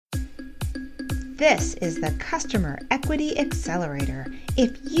This is the Customer Equity Accelerator.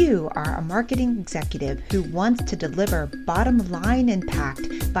 If you are a marketing executive who wants to deliver bottom-line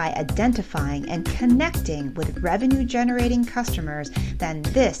impact by identifying and connecting with revenue-generating customers, then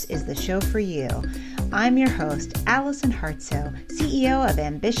this is the show for you. I'm your host, Allison Hartsoe, CEO of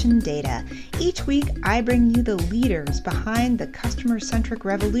Ambition Data. Each week, I bring you the leaders behind the customer-centric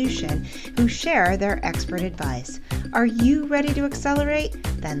revolution who share their expert advice. Are you ready to accelerate?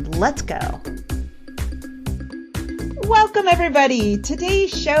 Then let's go. Welcome, everybody. Today's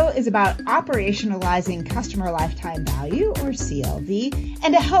show is about operationalizing customer lifetime value, or CLV,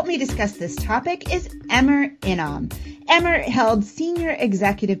 and to help me discuss this topic is Emmer Inam. Emmer held senior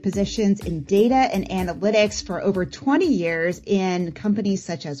executive positions in data and analytics for over 20 years in companies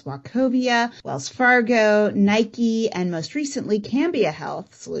such as Wachovia, Wells Fargo, Nike, and most recently Cambia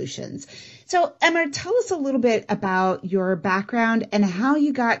Health Solutions. So, Emmer, tell us a little bit about your background and how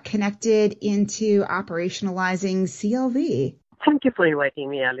you got connected into operationalizing CLV. Thank you for inviting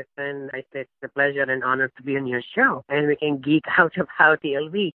me, Allison. It's a pleasure and honor to be on your show, and we can geek out about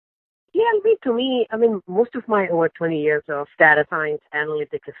CLV. CLV, to me, most of my over 20 years of data science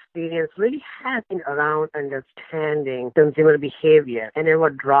analytics experience really has been around understanding consumer behavior and then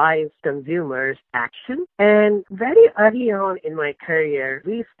what drives consumers' action. And very early on in my career,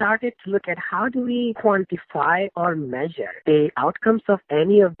 we started to look at how do we quantify or measure the outcomes of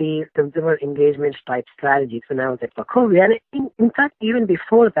any of these consumer engagement type strategies when I was at Wachovia. And in fact, even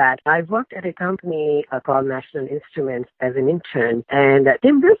before that, I worked at a company called National Instruments as an intern. And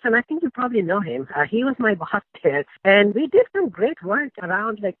Tim Wilson, I think you probably know him. He was my boss there, and we did some great work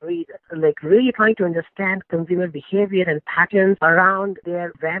around really trying to understand consumer behavior and patterns around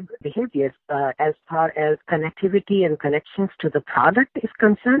their web behaviors as far as connectivity and connections to the product is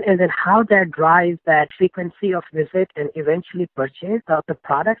concerned, and then how that drives that frequency of visit and eventually purchase of the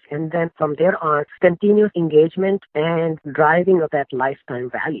products, and then from there on, continuous engagement and driving of that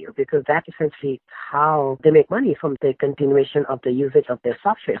lifetime value, because that's essentially how they make money from the continuation of the usage of their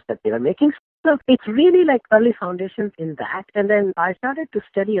software that they are making. So it's really like early foundations in that. And then I started to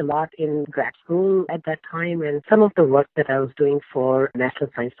study a lot in grad school at that time, and some of the work that I was doing for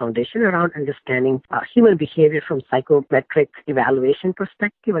National Science Foundation around understanding human behavior from psychometric evaluation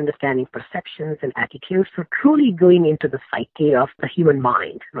perspective, understanding perceptions and attitudes, so truly going into the psyche of the human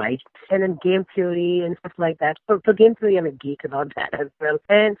mind, right? And then game theory and stuff like that. So game theory, I'm a geek about that as well.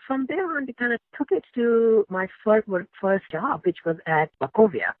 And from there on, we kind of took it to my first job, which was at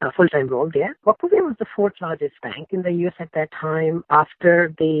Wachovia, a full-time role there. Wachovia was the fourth largest bank in the U.S. at that time.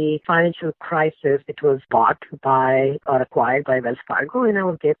 After the financial crisis, it was bought by or acquired by Wells Fargo, and I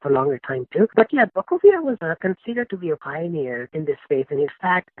was there for a longer time too. But yeah, Wachovia was considered to be a pioneer in this space, and in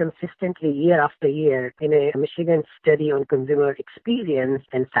fact, consistently year after year, in a Michigan study on consumer experience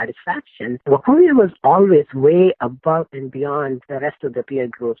and satisfaction, Wachovia was always way above and beyond the rest of the peer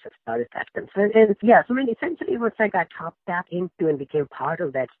groups as far as that concerned. And yeah, so essentially once I got tapped into and became part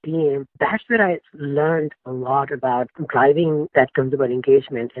of that team, that's where I learned a lot about driving that consumer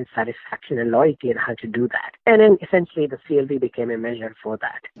engagement and satisfaction and loyalty and how to do that. And then essentially the CLV became a measure for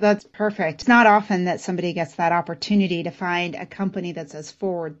that. That's perfect. It's not often that somebody gets that opportunity to find a company that's as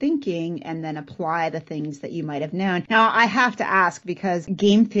forward thinking and then apply the things that you might have known. Now, I have to ask, because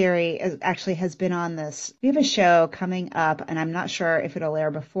game theory actually has been on this. We have a show coming up, and I'm not sure if it'll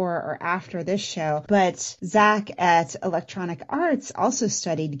air before or after this show, but Zach at Electronic Arts also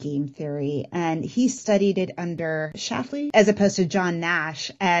studied game theory, and he studied it under Shafley as opposed to John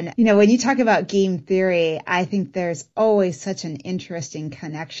Nash. And, when you talk about game theory, I think there's always such an interesting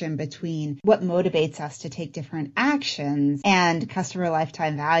connection between what motivates us to take different actions and customer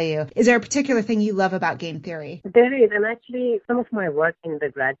lifetime value. Is there a particular thing you love about game theory? There is, and actually some of my work in the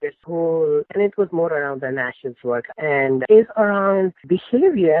graduate school, and it was more around the Nash's work, and is around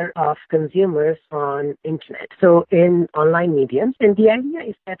behavior of consumers on internet. So in online mediums, and the idea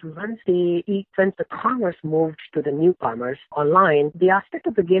is that once the commerce moved to the new commerce online, the aspect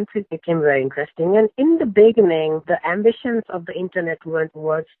of the game theory became very interesting. And in the beginning, the ambitions of the internet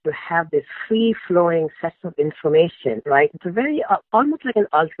was to have this free-flowing sets of information, right? It's a very, almost like an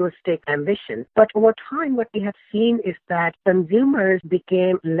altruistic ambition. But over time, what we have seen is that consumers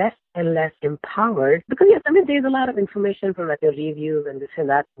became less and less empowered, because yes, there's a lot of information for your reviews and this and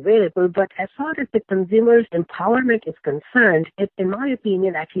that available, but as far as the consumer's empowerment is concerned, it, in my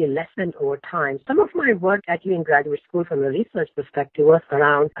opinion, actually lessened over time. Some of my work actually in graduate school from a research perspective was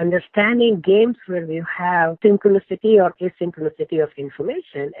around understanding games where you have synchronicity or asynchronicity of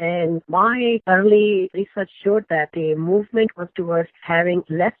information, and my early research showed that the movement was towards having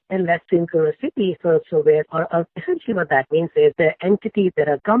less and less synchronicity, so where, or essentially what that means is the entities that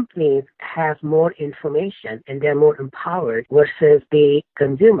are companies companies have more information and they're more empowered versus the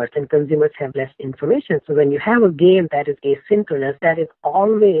consumers, and consumers have less information. So when you have a game that is asynchronous, that is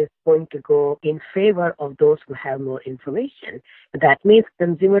always going to go in favor of those who have more information. That means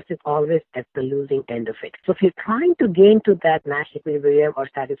consumers is always at the losing end of it. So if you're trying to gain to that Nash equilibrium or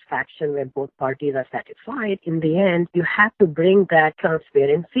satisfaction where both parties are satisfied, in the end, you have to bring that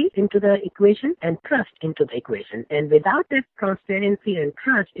transparency into the equation and trust into the equation. And without that transparency and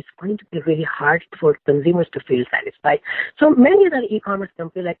trust, it's going to be really hard for consumers to feel satisfied. So many other e-commerce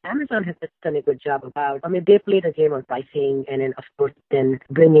companies like Amazon has done a good job about, they played a game on pricing and then, of course, then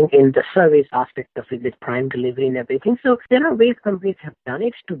bringing in the service aspect of it with Prime delivery and everything. So there are ways companies have done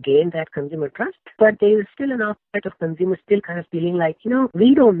it to gain that consumer trust, but there is still an aspect of consumers still kind of feeling like,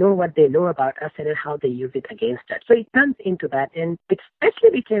 we don't know what they know about us and then how they use it against us. So it turns into that. And it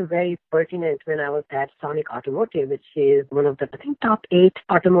especially became very pertinent when I was at Sonic Automotive, which is one of the, I think, top 8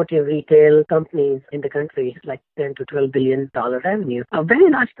 automotive retail companies in the country, like $10 to $12 billion revenue. A very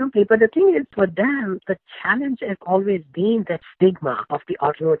large company. But the thing is, for them, the challenge has always been that stigma of the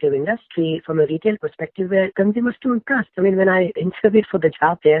automotive industry from a retail perspective where consumers don't trust. I mean, when I interviewed for the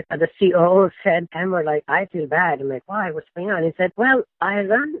job there, the COO said, Hammer, like, I feel bad. I'm like, why? What's going on? He said, well, I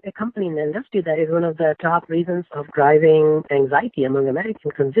run a company in the industry that is one of the top reasons of driving anxiety among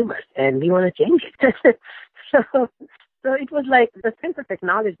American consumers, and we want to change it. So it was like the sense of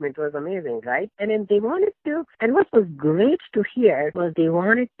acknowledgement was amazing, right? And then they wanted to, and what was great to hear was they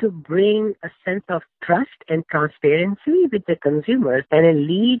wanted to bring a sense of trust and transparency with the consumers and it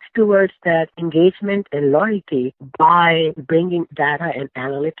leads towards that engagement and loyalty by bringing data and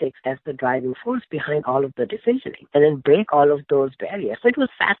analytics as the driving force behind all of the decisioning and then break all of those barriers. So it was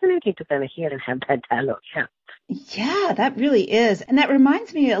fascinating to kind of hear and have that dialogue. Yeah. Yeah, that really is. And that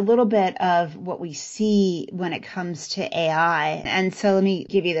reminds me a little bit of what we see when it comes to AI. And so let me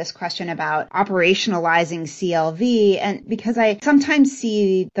give you this question about operationalizing CLV. And because I sometimes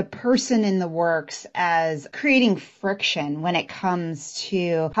see the person in the works as creating friction when it comes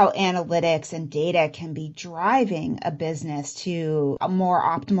to how analytics and data can be driving a business to more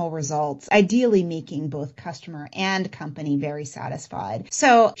optimal results, ideally making both customer and company very satisfied.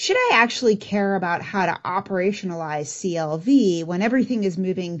 So should I actually care about how to operationalize CLV when everything is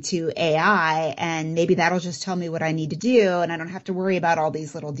moving to AI and maybe that'll just tell me what I need to do and I don't have to worry about all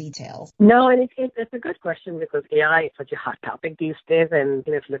these little details? No, and it's a good question because AI is such a hot topic these days. And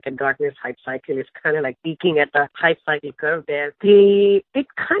if you look at Gartner's hype cycle, it's kind of like peaking at the hype cycle curve there. It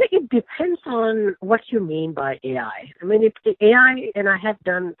depends on what you mean by AI. I mean, AI, and I have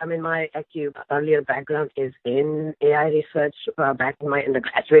done, my earlier background is in AI research back in my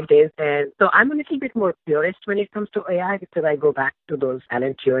undergraduate days. And so I'm a little bit more purist when it comes to AI because I go back to those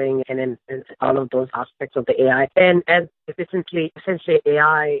Alan Turing and all of those aspects of the AI. And as essentially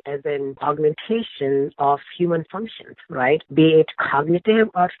AI as an augmentation of human functions, right? Be it cognitive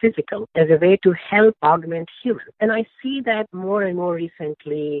or physical, as a way to help augment humans. And I see that more and more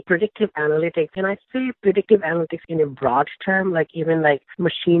recently, predictive analytics, and I say predictive analytics in a broad term, like even like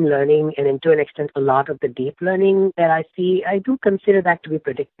machine learning and to an extent a lot of the deep learning that I see, I do consider that to be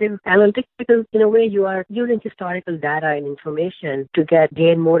predictive analytics because in a way you are using historical data and information to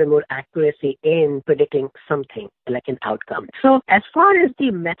gain more and more accuracy in predicting something like an outcome. So as far as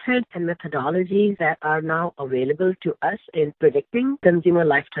the methods and methodologies that are now available to us in predicting consumer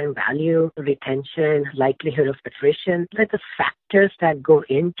lifetime value, retention, likelihood of attrition, like the factors that go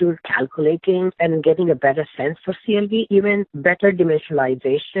into calculating and getting a better sense for CLV, even better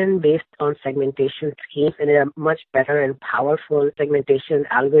dimensionalization based on segmentation schemes and a much better and powerful segmentation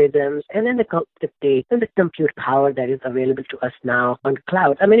algorithms, and then the compute power that is available to us now on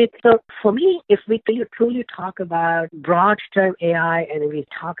cloud. So for me, if we truly talk about broad-term AI and we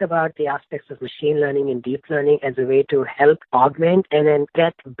talk about the aspects of machine learning and deep learning as a way to help augment and then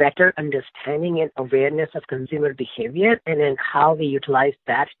get better understanding and awareness of consumer behavior and then how we utilize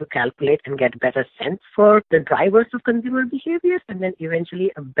that to calculate and get better sense for the drivers of consumer behaviors and then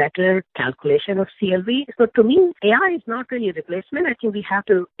eventually a better calculation of CLV. So to me, AI is not really a replacement. I think we have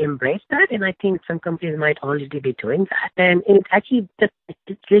to embrace that, and I think some companies might already be doing that. And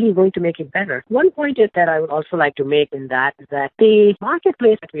it's really going to make it better. One point is that I would also like to make in that is that the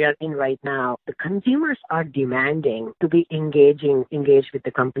marketplace that we are in right now, the consumers are demanding to be engaged with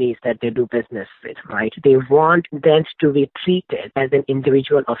the companies that they do business with, right? They want them to be treated as an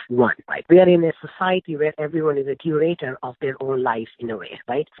individual of one, right? We are in a society where everyone is a curator of their own life in a way,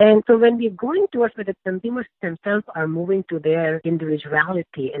 right? And so when we're going towards where the consumers themselves are moving to their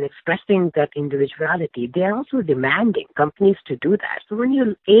individuality and expressing that individuality, they are also demanding companies to do that. So when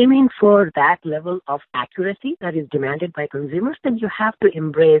you're aiming for that level of accuracy, that that is demanded by consumers, then you have to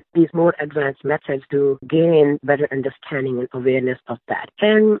embrace these more advanced methods to gain better understanding and awareness of that.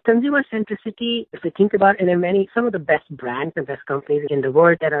 And consumer centricity, if we think about it, and some of the best brands and best companies in the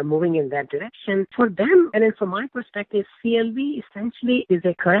world that are moving in that direction, for them, and then from my perspective, CLV essentially is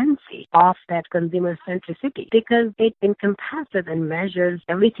a currency of that consumer centricity because it encompasses and measures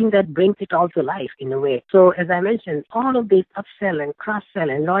everything that brings it all to life in a way. So as I mentioned, all of these upsell and cross-sell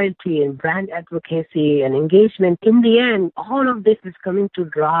and loyalty and brand advocacy and engagement, in the end, all of this is coming to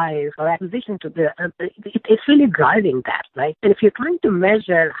drive our acquisition to it's really driving that, right? And if you're trying to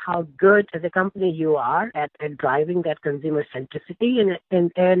measure how good as a company you are at driving that consumer centricity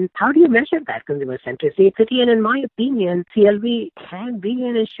and how do you measure that consumer centricity? And in my opinion, CLV can be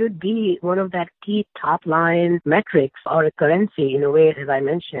and it should be one of that key top line metrics or a currency in a way, as I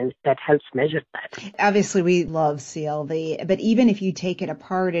mentioned, that helps measure that. Obviously, we love CLV, but even if you take it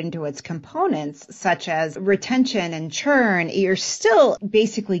apart into its components, such as retention and churn, you're still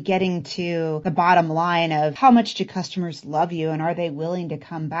basically getting to the bottom line of how much do customers love you and are they willing to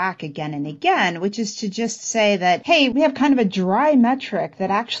come back again and again, which is to just say that, hey, we have kind of a dry metric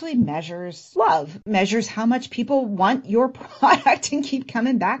that actually measures love, measures how much people want your product and keep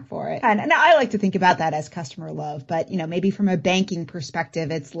coming back for it. And I like to think about that as customer love, but maybe from a banking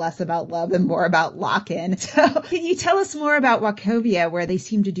perspective, it's less about love and more about lock-in. So can you tell us more about Wachovia, where they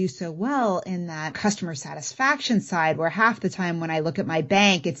seem to do so well in that customer satisfaction side, where half the time when I look at my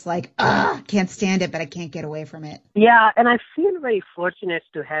bank, it's like, can't stand it, but I can't get away from it. Yeah, and I feel very fortunate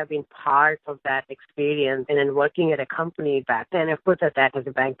to have been part of that experience and then working at a company back then. Of course, that as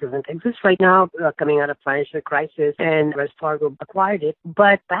a bank doesn't exist right now, coming out of financial crisis, and Wells Fargo acquired it.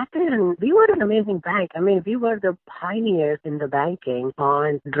 But back then, we were an amazing bank. I mean, we were the pioneers in the banking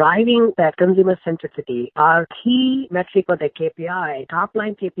on driving that consumer centricity. Our key metric or the KPI, top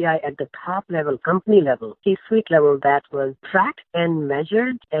line KPI at the top level, company level, C-suite level that was tracked and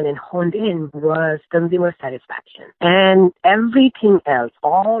measured and then honed in was consumer satisfaction. And everything else,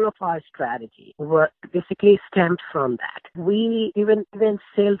 all of our strategy were basically stemmed from that. We even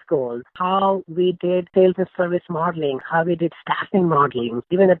sales goals, how we did sales and service modeling, how we did staffing modeling,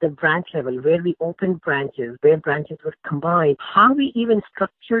 even at the branch level, where we opened branches, where branches were combined, how we even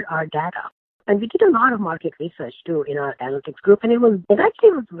structured our data. And we did a lot of market research too in our analytics group, and it actually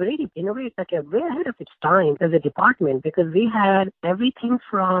was really, in a way, it's like way ahead of its time as a department because we had everything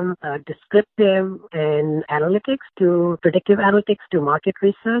from descriptive and analytics to predictive analytics to market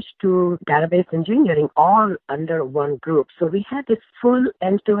research to database engineering all under one group. So we had this full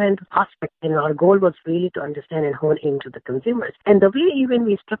end-to-end aspect, and our goal was really to understand and hone into the consumers. And the way even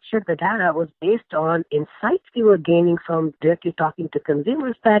we structured the data was based on insights we were gaining from directly talking to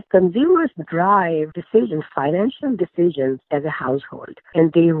consumers, that consumers drive decisions, financial decisions as a household.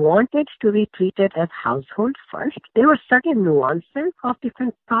 And they wanted to be treated as household first. There were certain nuances of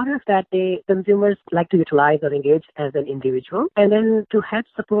different products that consumers like to utilize or engage as an individual. And then to help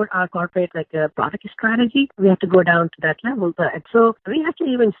support our corporate product strategy, we have to go down to that level. So we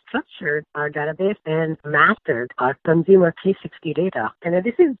actually even structured our database and mastered our consumer 360 data. And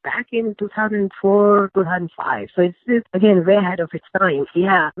this is back in 2004, 2005. So it's again way ahead of its time.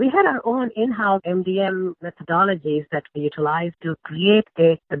 Yeah, we had our own in-house MDM methodologies that we utilized to create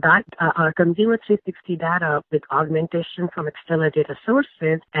our consumer 360 data with augmentation from external data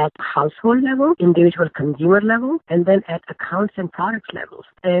sources at household level, individual consumer level, and then at accounts and products levels.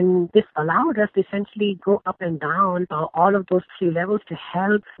 And this allowed us to essentially go up and down all of those three levels to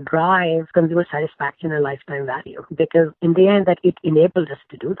help drive consumer satisfaction and lifetime value. Because in the end, that it enabled us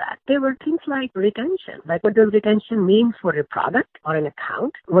to do that. There were things like retention. Like, what does retention mean for a product or an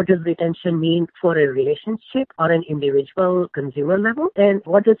account? What does retention mean for a relationship or an individual consumer level? And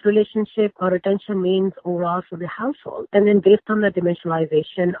what does relationship or retention means overall for the household? And then based on the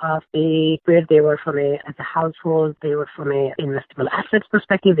dimensionalization of where they were as a household, they were from a investable assets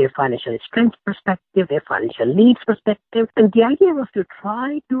perspective, their financial strength perspective, their financial needs perspective. And the idea was to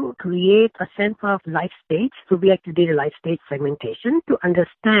try to create a sense of life stage. So we actually did a life stage segmentation to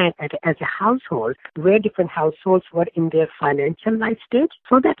understand as a household where different households were in their financial life stage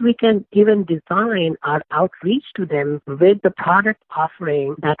so that we can even design our outreach to them with the product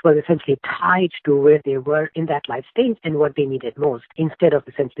offering that was essentially tied to where they were in that life stage and what they needed most, instead of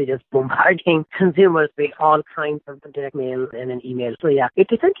essentially just bombarding consumers with all kinds of direct mail and an email. So yeah, it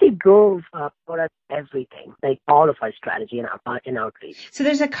essentially drove for us everything, like all of our strategy and outreach. So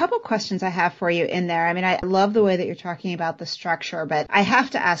there's a couple questions I have for you in there. I mean, I love the way that you're talking about the structure, but I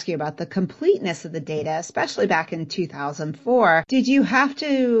have to ask you about the completeness of the data, especially back in 2004. Did you have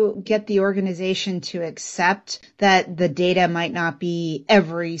to get the organization to accept that the data might not be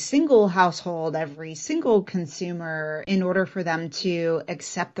every single household, every single consumer in order for them to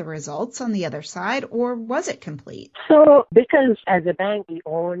accept the results on the other side, or was it complete? So because as a bank, we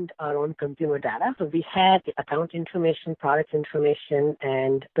owned our own consumer data. So we had the account information, product information,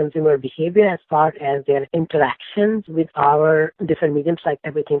 and consumer behavior as far as their interactions with our different mediums, like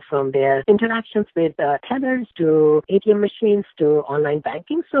everything from their interactions with tellers to ATM machines to online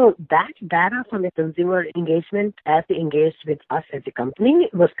banking. So that data from the consumer engagement as they engaged with us as a company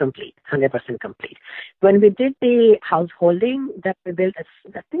was complete, 100% complete. When we did the householding that we built,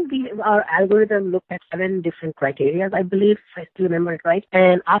 I think our algorithm looked at 7 different criteria, I believe, if I still remember it right.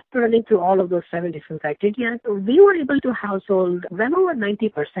 And after running through all of those 7 different criteria, we were able to household well over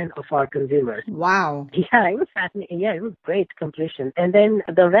 90% of our consumers. Wow. Yeah, it was fascinating. Yeah, it was great completion. And then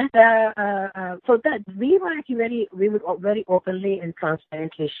the rest, so that we were actually we would very openly and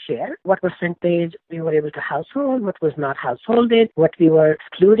transparently share what percentage we were able to household, what was not householded, what we were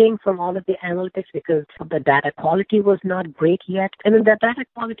excluding from all of the analytics because the data quality was not great yet. And then the data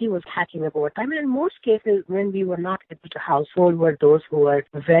quality was catching up over time. And in most cases, when we were not able to household were those who were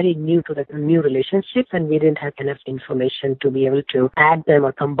very new to the new relationships, and we didn't have enough information to be able to add them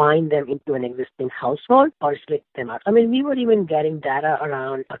or combine them into an existing household or split them out. I mean, we were even getting data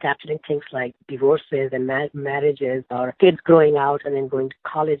around capturing things like divorces and marriages or kids growing out and then going to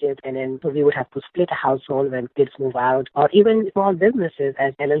colleges, and then so we would have to split a household when kids move out, or even small businesses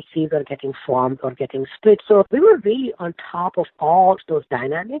as LLCs are getting formed or getting split. So we were really on top of all those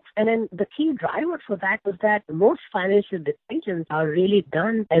dynamics. And then the key driver for that was that most financial decisions are really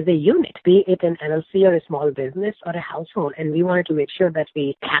done as a unit, be it an LLC or a small business or a household. And we wanted to make sure that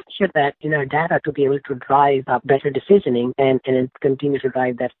we capture that in our data to be able to drive better decisioning and continue to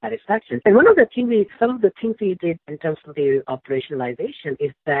drive that satisfaction. And some of the things we did in terms of the operationalization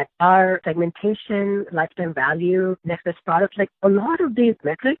is that our segmentation, lifetime value, next best product, like a lot of these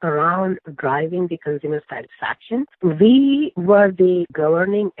metrics around driving the consumer satisfaction, we were the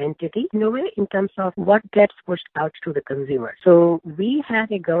governing entity in a way in terms of what gets pushed out to the consumer. So we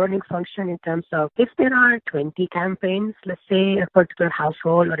had a governing function in terms of if there are 20 campaigns, let's say a particular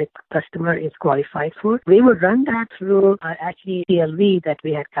household or a customer is qualified for, we would run that through actually CLV that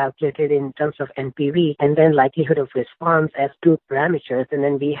we had calculated in terms of NPV and then likelihood of response as 2 parameters. And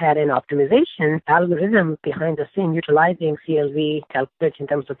then we had an optimization algorithm behind the scene utilizing CLV calculated in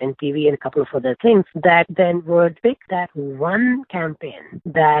terms of NPV and a couple of other things that then would pick that one campaign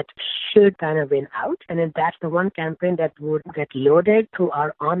that should kind of win out. And then that's the one campaign that would get loaded to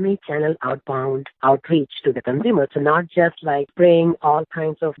our omni-channel outbound outreach to the consumer. So not just like bring all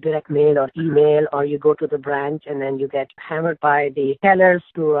kinds of direct mail or email, or you go to the branch and then you get hammered by the tellers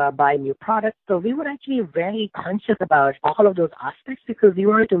to buy new products. So we were actually very conscious about all of those aspects because we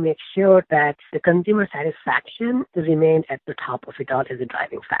wanted to make sure that the consumer satisfaction remained at the top of it all as a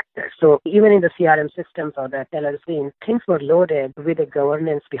driving factor. So even in the CRM systems or the teller scene, things were loaded with a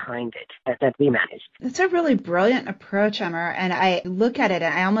governance behind it that we managed. That's a really brilliant approach, Amar. And I look at it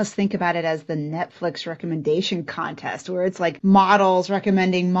and I almost think about it as the Netflix recommendation contest where it's like models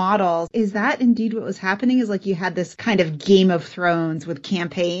recommending models. Is that indeed what was happening? Is like you had this kind of Game of Thrones with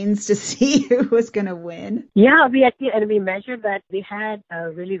campaigns to see who was going to win? Yeah, we measured that. We had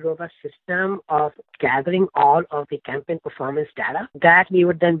a really robust system of gathering all of the campaign performance data that we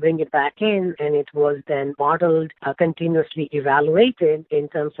would then bring it back in, and it was then modeled, continuously evaluated in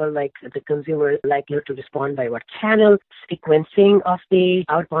terms of like the consumer likelihood to respond by what channel, sequencing of the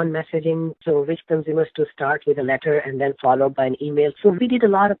outbound messaging, so which consumers to start with a letter and then followed by an email. So we did a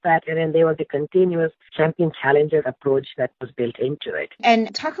lot of that, and then there was a continuous champion-challenger approach that was built into it.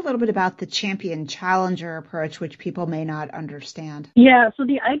 And talk a little bit about the champion-challenger approach, which people may not understand. Yeah, so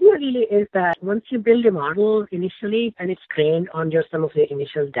the idea really is that once you build a model initially and it's trained on some of the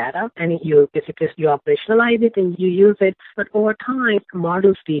initial data, and you operationalize it and you use it, but over time,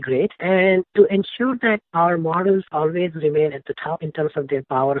 models degrade. And to ensure that our models always remain at the top in terms of their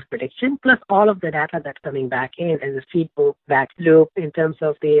power of prediction, plus all of the data that's coming back in as a feedback loop in terms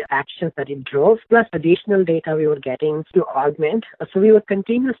of the actions that it drove, plus additional data we were getting to augment. So we were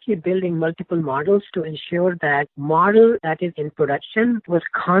continuously building multiple models to ensure that model that is in production was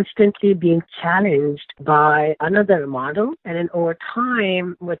constantly being challenged by another model. And then over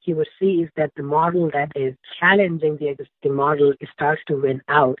time, what you would see is that the model that is challenging the existing model starts to win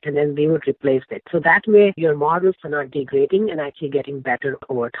out, and then we would replace it. So that way, your models are not degrading and actually getting better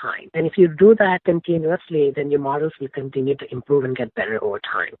over time. And if you do that continuously, then your models will continue to improve and get better over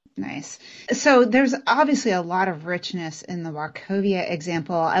time. Nice. So there's obviously a lot of richness in the Wachovia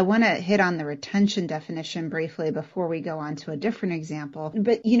example. I want to hit on the retention definition briefly before we go on to a different example. example.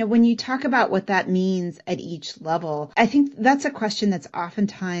 But, when you talk about what that means at each level, I think that's a question that's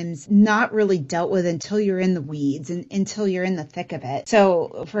oftentimes not really dealt with until you're in the weeds and until you're in the thick of it.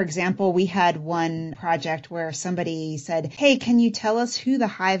 So, for example, we had one project where somebody said, hey, can you tell us who the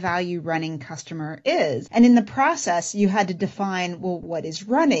high value running customer is? And in the process, you had to define, well, what is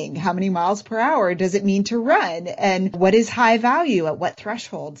running? How many miles per hour does it mean to run? And what is high value at what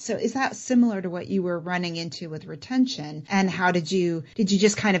threshold? So is that similar to what you were running into with retention? And how did you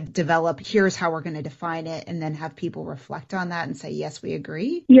just kind of develop, here's how we're going to define it, and then have people reflect on that and say, yes, we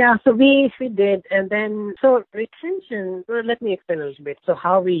agree? Yeah, so we did. And then, so retention, well, let me explain a little bit. So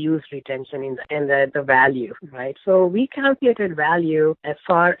how we use retention in the value, right? So we calculated value as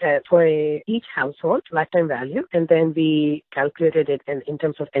far as for each household, lifetime value, and then we calculated it in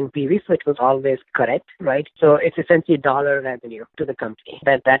terms of NPV, so it was always correct, right? So it's essentially dollar revenue to the company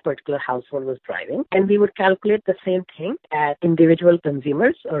that particular household was driving. And we would calculate the same thing at individual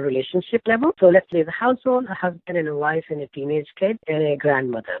consumers or relationship level. So let's say the household, a husband and a wife and a teenage kid and a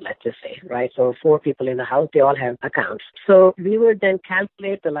grandmother, let's just say, right? So 4 people in the house, they all have accounts. So we would then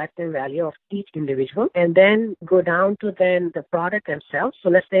calculate the lifetime value of each individual and then go down to then the product themselves. So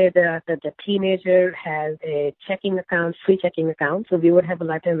let's say the teenager has a checking account, free checking account. So we would have a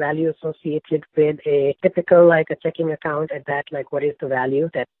lifetime value associated with a typical, like a checking account at that, like what is the value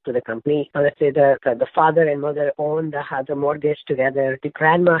that to the company. Or let's say the father and mother own the mortgage together. The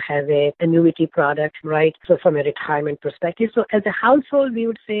grandma has a annuity product, right? So from a retirement perspective. So as a household, we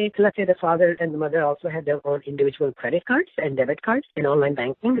would say, let's say the father and the mother also have their own individual credit cards and debit cards and online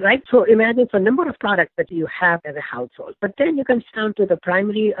banking, right? So imagine the number of products that you have as a household. But then you come down to the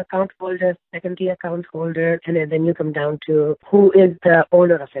primary account holder, secondary account holder, and then you come down to who is the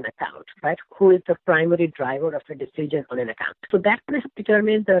owner of an account, right? Who is the primary driver of a decision on an account. So that kind of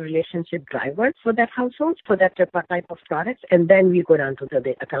determines the relationship driver for that household, for that type of products, and then we go down to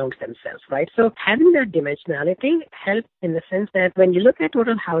the accounts themselves, right? So having that dimensionality helps in the sense that when you look at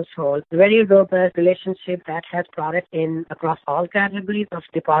total household, very robust relationship that has products in across all categories of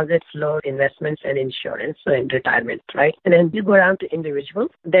deposits, loans, investments, and insurance and retirement, right? And then you go down to individuals,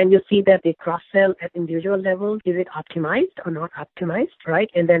 then you see that the cross-sell at individual level, is it optimized or not optimized, right?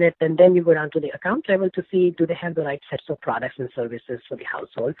 And then you go down to the account level to see, do they have the right sets of products and services for the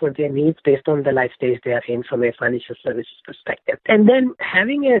household, for their needs based on the life stage they are in from a financial services perspective. And then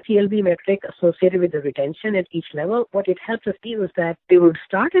having a CLV metric associated with the retention at each level, what it helps us do is that we would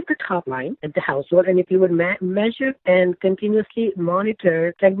start at the top line at the household, and if you would measure and continuously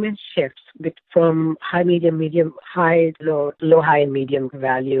monitor segment shifts from high, medium, high, low, high, and medium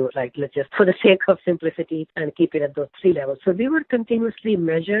value, like let's just for the sake of simplicity and keep it at those 3 levels. So we would continuously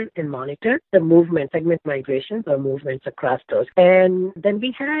measure and monitor the movement, segment migrations or movements across those. And then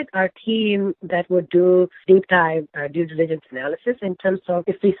we had our team that would do deep dive due diligence analysis in terms of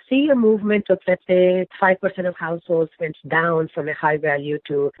if we see a movement of, let's say, 5% of households went down from a high value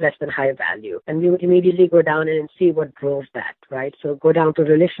to less than high value. And we would immediately go down and see what drove that, right? So go down to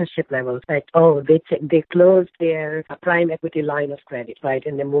relationship levels, like, oh, they closed their prime equity line of credit, right?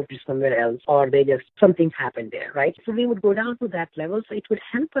 And they moved it somewhere else, or something happened there, right? So we would go down to that level. So it would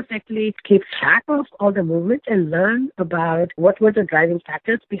help us actually keep track of all the movements and learn about what were the driving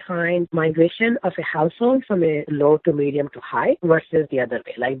factors behind migration of a household from a low to medium to high versus the other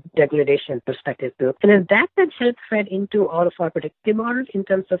way, like degradation perspective too. And then that then helps fed into all of our predictive models in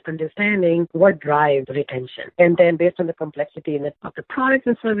terms of understanding what drives retention. And then based on the complexity of the products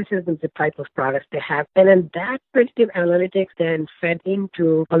and services and the type of products they have. And then that predictive analytics then fed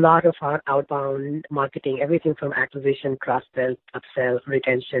into a lot of our outbound marketing, everything from acquisition, cross-sell, upsell,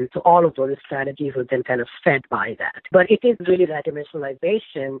 retention. So all of those strategies were then kind of fed by that. But it is really that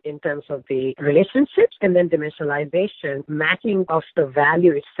dimensionalization in terms of the relationships and then dimensionalization matching of the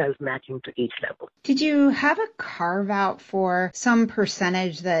value itself matching to each level. Did you have a carve out for some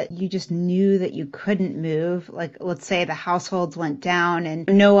percentage that you just knew that you couldn't move? Like, let's say the households went down and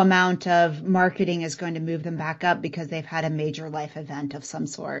no amount of marketing is going to move them back up because they've had a major life event of some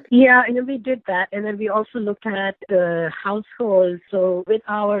sort. Yeah, and then we did that. And then we also looked at the households. So with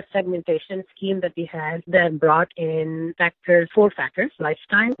our segmentation scheme that we had that brought in 4 factors,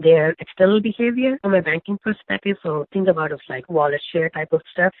 lifestyle, their external behavior from a banking perspective. So think about it like wallet share type of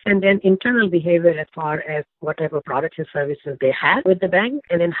stuff. And then internal behavior as far as what type of products and services they had with the bank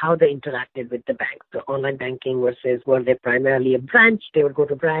and then how they interacted with the bank. So online banking versus were they primarily a branch, they would go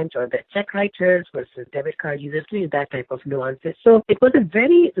to branch, or the check writers versus debit card users, that type of nuances. So it was a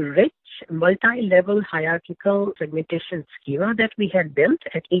very rich multi-level hierarchical segmentation schema that we had built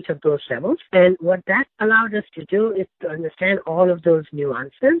at each of those levels. And what that allowed us to do is to understand all of those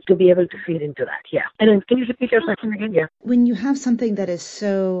nuances to be able to feed into that. Yeah. And then can you repeat your question again? Yeah. When you have something that is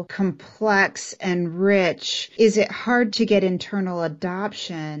so complex and rich, is it hard to get internal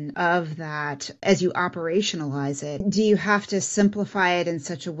adoption of that as you operationalize it? Do you have to simplify it in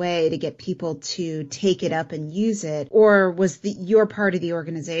such a way to get people to take it up and use it? Or was your part of the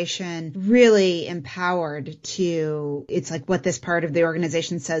organization really empowered to, it's like what this part of the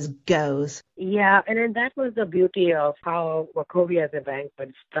organization says goes? Yeah, and then that was the beauty of how Wachovia as a bank was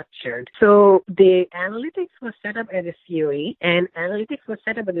structured. So the analytics was set up as a COE, and analytics was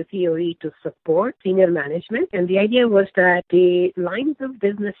set up as a COE to support senior management. And the idea was that the lines of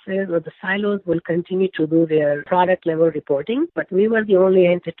businesses or the silos will continue to do their product level reporting, but we were the only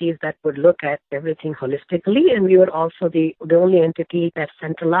entities that would look at everything holistically, and we were also the only entity that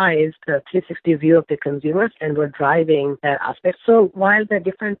centralized the 360 view of the consumers and were driving that aspect. So while the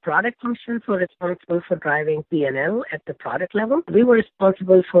different product functions were responsible for driving P&L at the product level, we were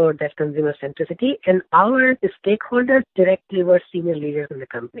responsible for that consumer centricity, and our stakeholders directly were senior leaders in the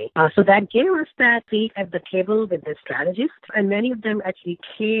company. So that gave us that seat at the table with the strategists, and many of them actually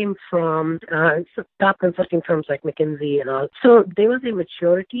came from top consulting firms like McKinsey and all. So there was a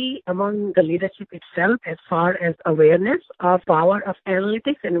maturity among the leadership itself as far as awareness of power of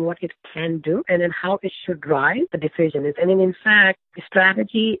analytics and what it can do, and then how it should drive the decisions. And in fact,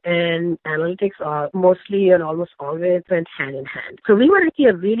 strategy and analytics are mostly and almost always went hand in hand. So we were actually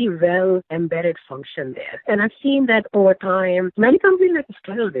a really well embedded function there. And I've seen that over time, many companies like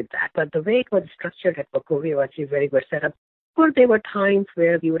struggle with that, but the way it was structured at Wachovia was actually very good setup. Of course, there were times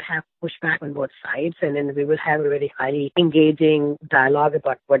where we would have pushback on both sides, and then we would have a very highly engaging dialogue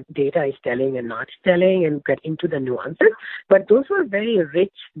about what data is telling and not telling and get into the nuances. But those were very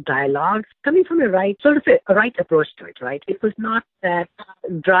rich dialogues coming from a right approach to it, right? It was not that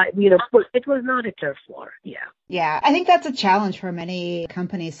dry, it was not a turf war. Yeah. Yeah, I think that's a challenge for many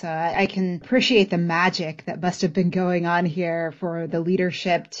companies. So I can appreciate the magic that must have been going on here for the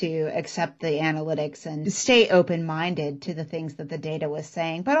leadership to accept the analytics and stay open-minded to the things that the data was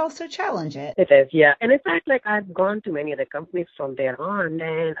saying, but also challenge it. It is, yeah. And in fact, I've gone to many other companies from there on,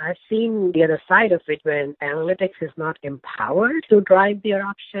 and I've seen the other side of it when analytics is not empowered to drive their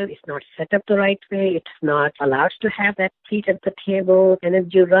option, it's not set up the right way, it's not allowed to have that seat at the table, and as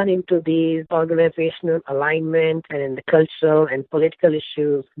you run into these organizational alignment and in the cultural and political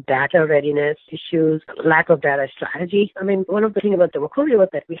issues, data readiness issues, lack of data strategy. I mean, one of the things about the Wachovia was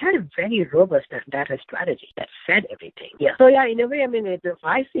that we had a very robust data strategy that fed everything. Yeah. So yeah, in a way, I mean,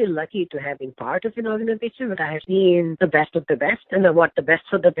 I feel lucky to have been part of an organization, but I have seen the best of the best and what the best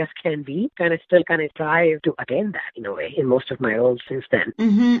of the best can be, still strive to attain that in a way in most of my roles since then.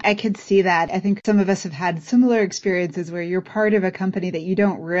 Mm-hmm. I could see that. I think some of us have had similar experiences where you're part of a company that you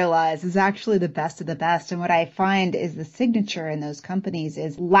don't realize is actually the best of the best. And what I find is the signature in those companies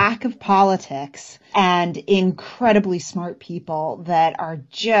is lack of politics and incredibly smart people that are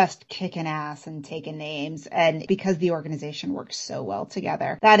just kicking ass and taking names, and because the organization works so well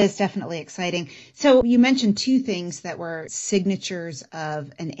together. That is definitely exciting. So you mentioned two things that were signatures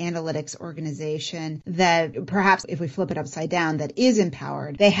of an analytics organization that perhaps if we flip it upside down, that is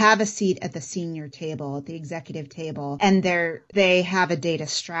empowered. They have a seat at the senior table, at the executive table, and they have a data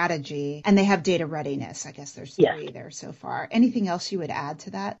strategy and they have data readiness. I guess there's three there so far. Anything else you would add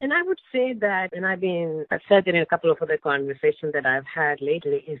to that? And I would say that, and I've said it in a couple of other conversations that I've had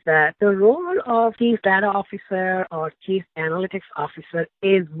lately, is that the role of chief data officer or chief analytics officer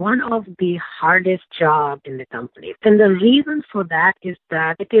is one of the hardest jobs in the company. And the reason for that is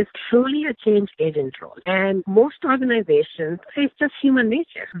that it is truly a change agent role. And most organizations, it's just human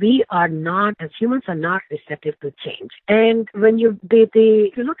nature. We are not, as humans, are not receptive to change. And when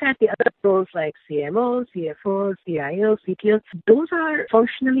if you look at the other roles like CMOs, CFOs, CIOs, CTOs, those are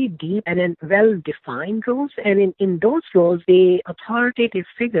functionally deep and then well-defined roles. And in those roles, the authoritative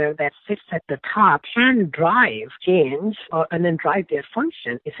figure that sits at the top can drive change and then drive their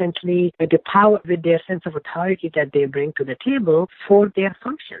function, essentially with the power, with their sense of authority that they bring to the table for their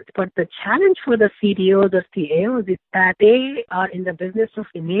functions. But the challenge for the CDOs or CAOs is that they are in the business of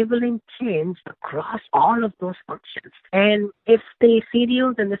enabling change across all of those functions. And if the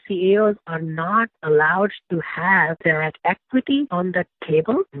CDOs and the CAOs are not allowed to have that equity on the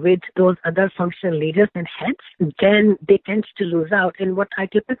table with those other functional leaders and heads, then they tend to lose out. And what I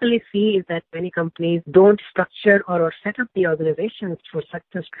typically see is that many companies don't structure or or set up the organizations for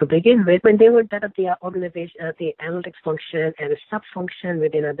success to begin with, when they would set up the organization, the analytics function and a sub-function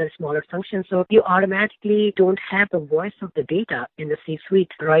within other smaller functions, so you automatically don't have the voice of the data in the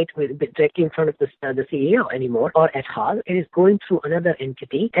C-suite, right, directly in front of the CEO anymore or at all. It is going through another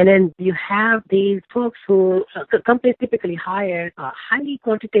entity. And then you have these folks who companies typically hire highly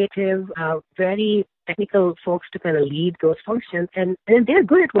quantitative, very technical folks to kind of lead those functions, and they're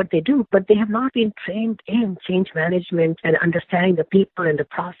good at what they do, but they have not been trained in change management and understanding the people and the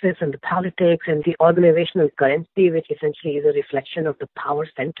process and the politics and the organizational currency, which essentially is a reflection of the power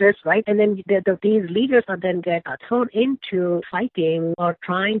centers, right? And then these leaders are then get thrown into fighting or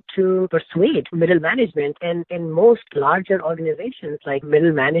trying to persuade middle management, and in most larger organizations, like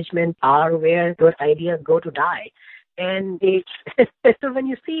middle management are where those ideas go to die. And so when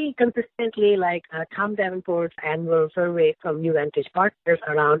you see consistently, like Tom Davenport's annual survey from New Vantage Partners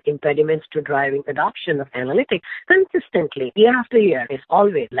around impediments to driving adoption of analytics, consistently, year after year, is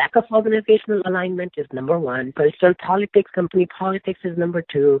always lack of organizational alignment is number one, cultural politics, company politics is number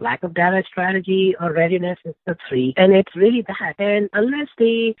two, lack of data strategy or readiness is the three, and it's really that. And unless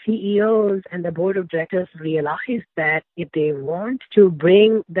the CEOs and the board of directors realize that if they want to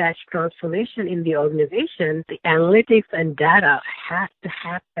bring that transformation in the organization, the analytics and data have to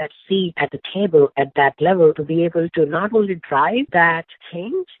have that seat at the table at that level to be able to not only drive that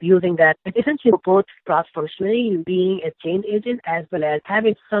change using that, but essentially both cross-functionally being a change agent as well as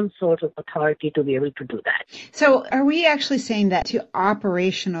having some sort of authority to be able to do that. So are we actually saying that to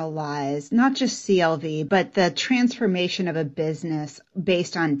operationalize not just CLV, but the transformation of a business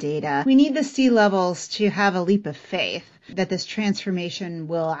based on data, we need the C-levels to have a leap of faith that this transformation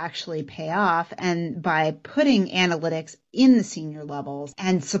will actually pay off, and by putting analytics in the senior levels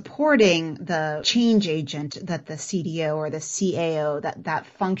and supporting the change agent that the CDO or the CAO, that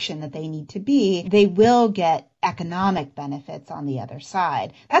function that they need to be, they will get economic benefits on the other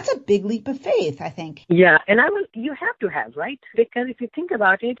side. That's a big leap of faith, I think. Yeah, and you have to have, right? Because if you think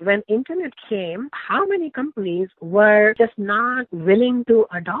about it, when internet came, how many companies were just not willing to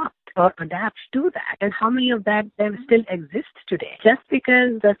adopt or adapt to that? And how many of them still exist today? Just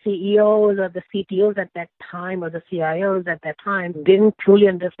because the CEOs or the CTOs at that time or the CIOs at that time didn't truly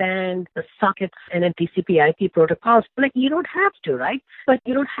understand the sockets and then TCP/IP protocols, like you don't have to, right? But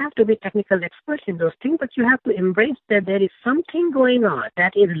you don't have to be technical experts in those things, but you have to embrace that there is something going on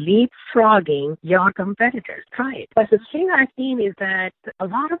that is leapfrogging your competitors. Try it. But the thing I've seen is that a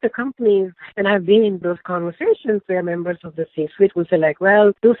lot of the companies, and I've been in those conversations where members of the C-suite will say like,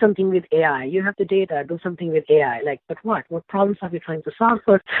 well, do something with AI. You have the data, do something with AI. Like, but what? What problems are we trying to solve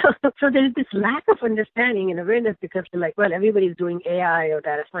for? So there is this lack of understanding and awareness because they're like, well, everybody's doing AI or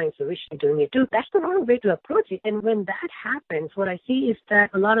data science, so we should be doing it too. That's the wrong way to approach it. And when that happens, what I see is that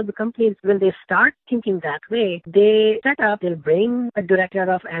a lot of the companies, when they start thinking that way, they'll bring a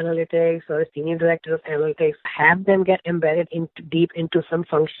director of analytics or a senior director of analytics, have them get embedded deep into some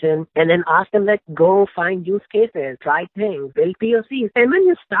function, and then ask them, like, go find use cases, try things, build POCs. And when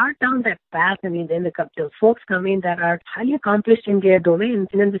you start down that path, I mean, then the folks come in that are highly accomplished in their domains,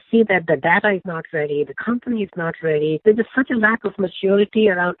 and then they see that the data is not ready, the company is not ready. There's just such a lack of maturity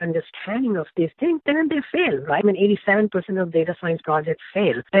around understanding of these things, and then they fail, right? I mean, 87% of data science projects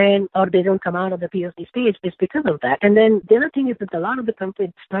fail, or they don't come out of the POC stage. It's because of that. And then the other thing is that a lot of the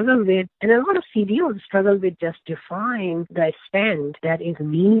companies struggle with, and a lot of CDOs struggle with justifying the spend that is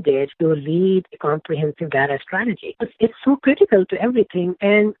needed to lead a comprehensive data strategy. It's so critical to everything,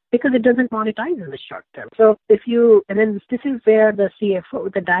 and because it doesn't monetize in the short term. So and then this is where the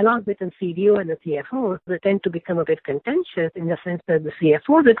CFO, the dialogue between CDO and the CFO, they tend to become a bit contentious in the sense that the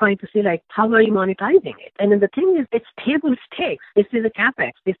CFOs are trying to see, like, how are you monetizing it? And then the thing is, it's table stakes. This is a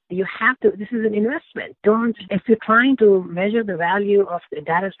CapEx. This is an investment. If you're trying to measure the value of the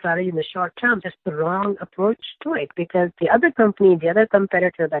data strategy in the short term, that's the wrong approach to it, because the other company, the other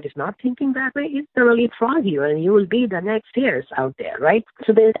competitor that is not thinking that way is going to leapfrog you, and you will be the next years out there, right?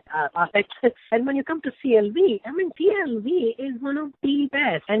 So there's and when you come to CLV, I mean, CLV is one of the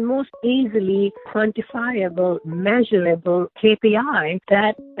best and most easily quantifiable, measurable KPI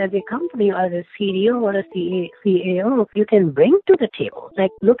that as a company or a CDO or a CAO, you can bring to the table.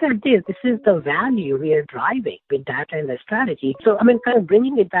 Like, look at this. This is the value we are driving with data and the strategy. So, I mean, kind of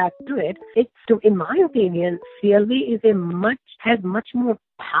bringing it back to it, in my opinion, CLV has much more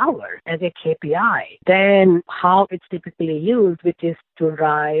power as a KPI than how it's typically used, which is to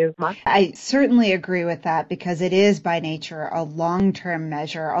drive marketing. I certainly agree with that because it is by nature a long-term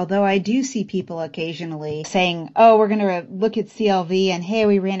measure, although I do see people occasionally saying, oh, we're going to look at CLV and hey,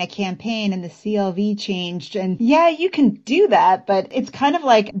 we ran a campaign and the CLV changed. And yeah, you can do that, but it's kind of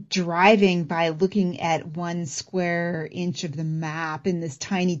like driving by looking at 1 square inch of the map in this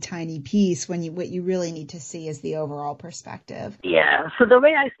tiny, tiny piece when what you really need to see is the overall perspective. Yeah. So the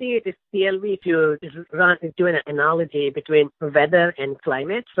way I see it is CLV, if you do an analogy between weather and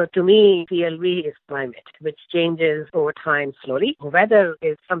climate. So to me, CLV is climate, which changes over time slowly. Weather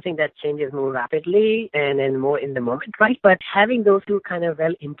is something that changes more rapidly and then more in the moment, right? But having those two kind of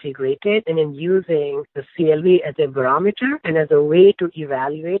well integrated and then using the CLV as a barometer and as a way to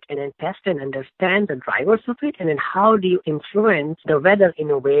evaluate and then test and understand the drivers of it, and then how do you influence the weather in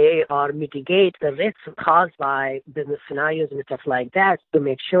a way or mitigate the risks caused by business scenarios and stuff like that to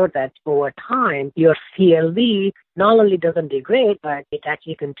make sure that over time your CLV not only doesn't degrade, but it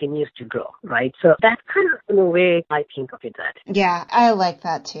actually continues to grow, right? So that's kind of in a way I think of it that. Yeah, I like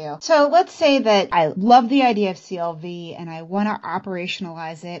that too. So let's say that I love the idea of CLV and I want to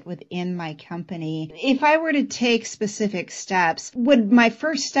operationalize it within my company. If I were to take specific steps, would my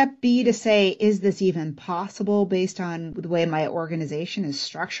first step be to say, is this even possible based on the way my organization is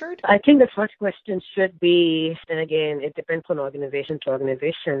structured? I think the first question should be, and again, it depends on organization to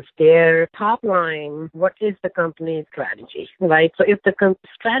organizations, their top line, what is the company's strategy, right? So if the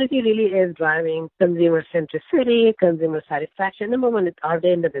strategy really is driving consumer centricity, consumer satisfaction, number one, are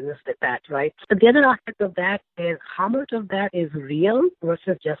they in the business with that, right? So the other aspect of that is how much of that is real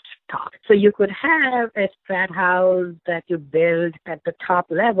versus just talk. So you could have a strat house that you build at the top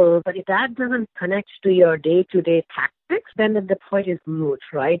level, but if that doesn't connect to your day-to-day tactics, then the point is moot,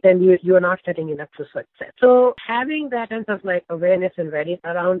 right? Then you are not setting it up for success. So having that sense of like awareness and readiness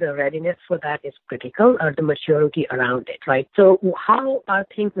around the readiness for that is critical, or the maturity around it, right? So how are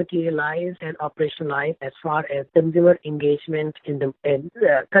things materialized and operationalized as far as consumer engagement in the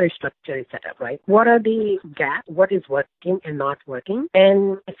current structure is set up, right? What are the gaps? What is working and not working?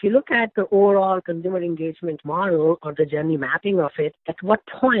 And if you look at the overall consumer engagement model or the journey mapping of it, at what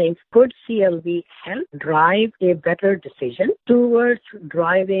point could CLV help drive a better decision towards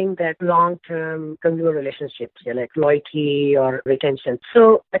driving that long-term consumer relationships, like loyalty or retention?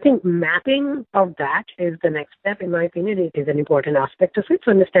 So I think mapping of that is the next step, in my opinion. It is an important aspect of it, so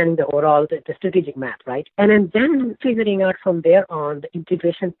understanding the overall, the strategic map, right? And then figuring out from there on the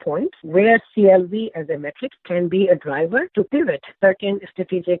integration points where CLV as a metric can be a driver to pivot certain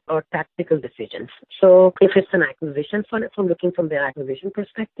strategic or tactical decisions. So if it's an acquisition from looking from the acquisition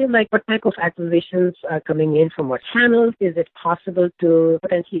perspective, like what type of acquisitions are coming in from what channel? Is it possible to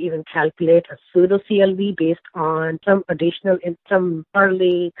potentially even calculate a pseudo CLV based on some additional, some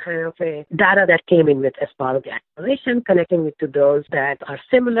early kind of a data that came in with as part of the acquisition, connecting it to those that are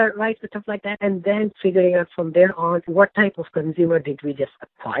similar, right, stuff like that, and then figuring out from there on what type of consumer did we just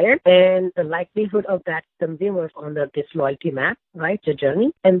acquire and the likelihood of that consumer on this loyalty map, right, the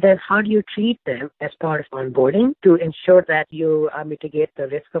journey, and then how do you treat them as part of onboarding to ensure that you mitigate the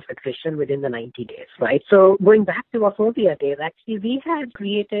risk of attrition within the 90 days, right? So going back to Wafovia days, actually, we had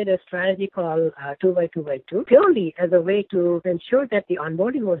created a strategy called 2x2x2 purely as a way to ensure that the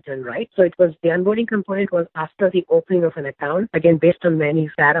onboarding was done right. So it was the onboarding component was after the opening of an account, again, based on many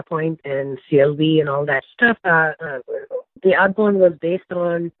data points and CLV and all that stuff. The outbound was based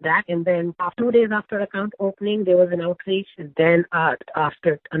on that, and then 2 days after account opening, there was an outreach, and then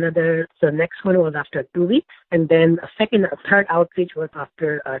after another, so next one was after 2 weeks, and then a third outreach was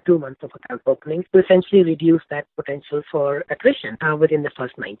after 2 months of account opening to essentially reduce that potential for attrition within the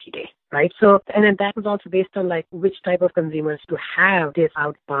first 90 days, right? So, and then that was also based on like which type of consumers to have this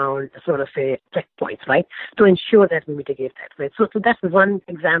outbound sort of a checkpoints, right, to ensure that we mitigate that, right? So that's one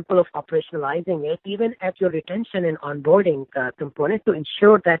example of operationalizing it, even at your retention and onboarding component, to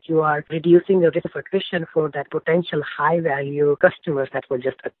ensure that you are reducing the risk of attrition for that potential high value customers that were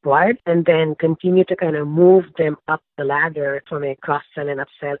just acquired, and then continue to kind of move them up the ladder from a cross-sell and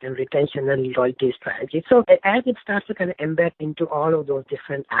upsell and retention and loyalty strategy. So as it starts to kind of embed into all of those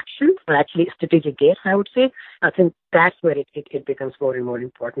different actions, or actually strategic gates, I would say, I think that's where it becomes more and more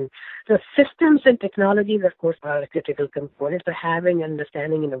important. So systems and technologies, of course, are a critical component. So having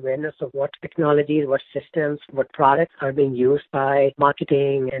understanding and awareness of what technologies, what systems, what products are being used by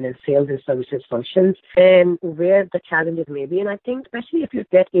marketing and in sales and services functions, and where the challenges may be. And I think especially if you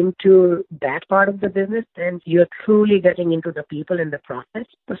get into that part of the business, then and you're truly getting into the people and the process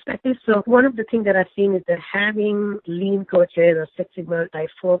perspective. So one of the things that I've seen is that having lean coaches or Six Sigma type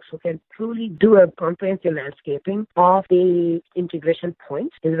folks who can truly do a comprehensive landscaping of the integration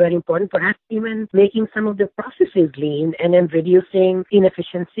points is very important. Perhaps even making some of the processes lean and then reducing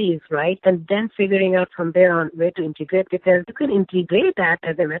inefficiencies, right? And then figuring out from there on where to integrate, because you can integrate that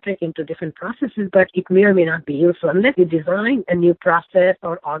as a metric into different processes, but it may or may not be useful unless you design a new process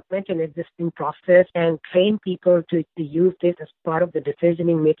or augment an existing process and train people to use this as part of the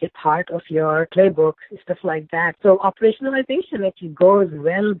decisioning, make it part of your playbook, stuff like that. So operationalization actually goes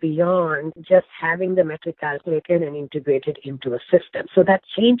well beyond just having the metric calculated and integrated into a system. So that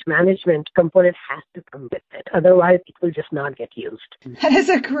change management component has to come with it. Otherwise, it will just not get used. That is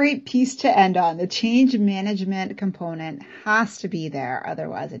a great piece to end on. The change management component has to be there.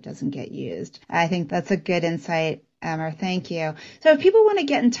 Otherwise, it doesn't get used. I think that's a good insight, Amer. Thank you. So if people want to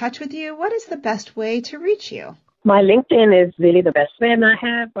get in touch with you, what is the best way to reach you? My LinkedIn is really the best way, and I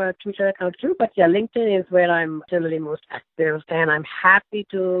have a Twitter account too, but yeah, LinkedIn is where I'm generally most active, and I'm happy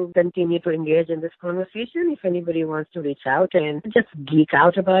to continue to engage in this conversation if anybody wants to reach out and just geek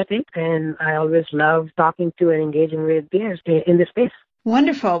out about it. And I always love talking to and engaging with peers in this space.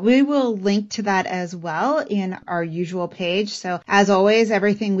 Wonderful. We will link to that as well in our usual page. So as always,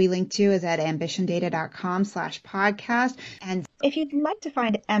 everything we link to is at ambitiondata.com/podcast. And if you'd like to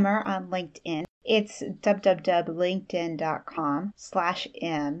find Amer on LinkedIn, it's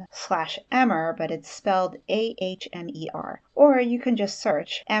www.linkedin.com/m/Amer, but it's spelled AHMER. Or you can just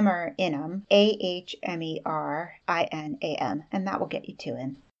search Amer Inam, AHMERINAM, and that will get you to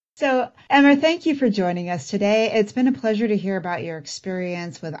him. So, Amer, thank you for joining us today. It's been a pleasure to hear about your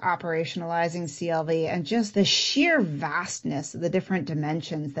experience with operationalizing CLV and just the sheer vastness of the different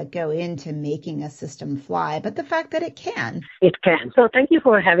dimensions that go into making a system fly, but the fact that it can. It can. So thank you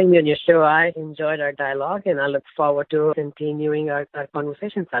for having me on your show. I enjoyed our dialogue, and I look forward to continuing our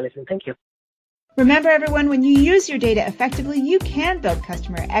conversation, Alison. Thank you. Remember, everyone, when you use your data effectively, you can build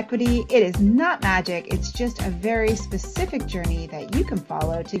customer equity. It is not magic. It's just a very specific journey that you can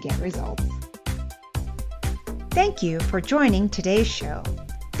follow to get results. Thank you for joining today's show.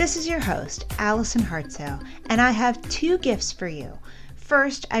 This is your host, Alison Hartsoe, and I have 2 gifts for you.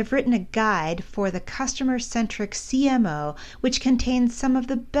 First, I've written a guide for the customer-centric CMO, which contains some of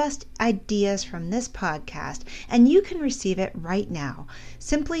the best ideas from this podcast, and you can receive it right now.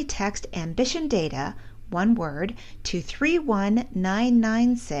 Simply text Ambition Data, one word, to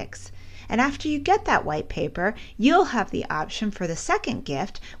 31996. And after you get that white paper, you'll have the option for the second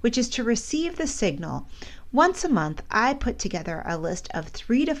gift, which is to receive the signal. Once a month, I put together a list of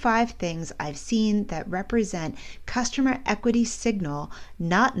 3 to 5 things I've seen that represent customer equity signal,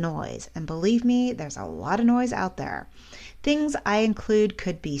 not noise. And believe me, there's a lot of noise out there. Things I include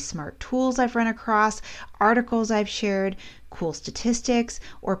could be smart tools I've run across, articles I've shared, cool statistics,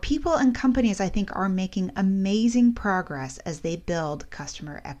 or people and companies I think are making amazing progress as they build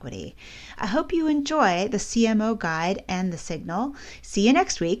customer equity. I hope you enjoy the CMO guide and the signal. See you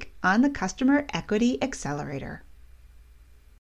next week on the Customer Equity Accelerator.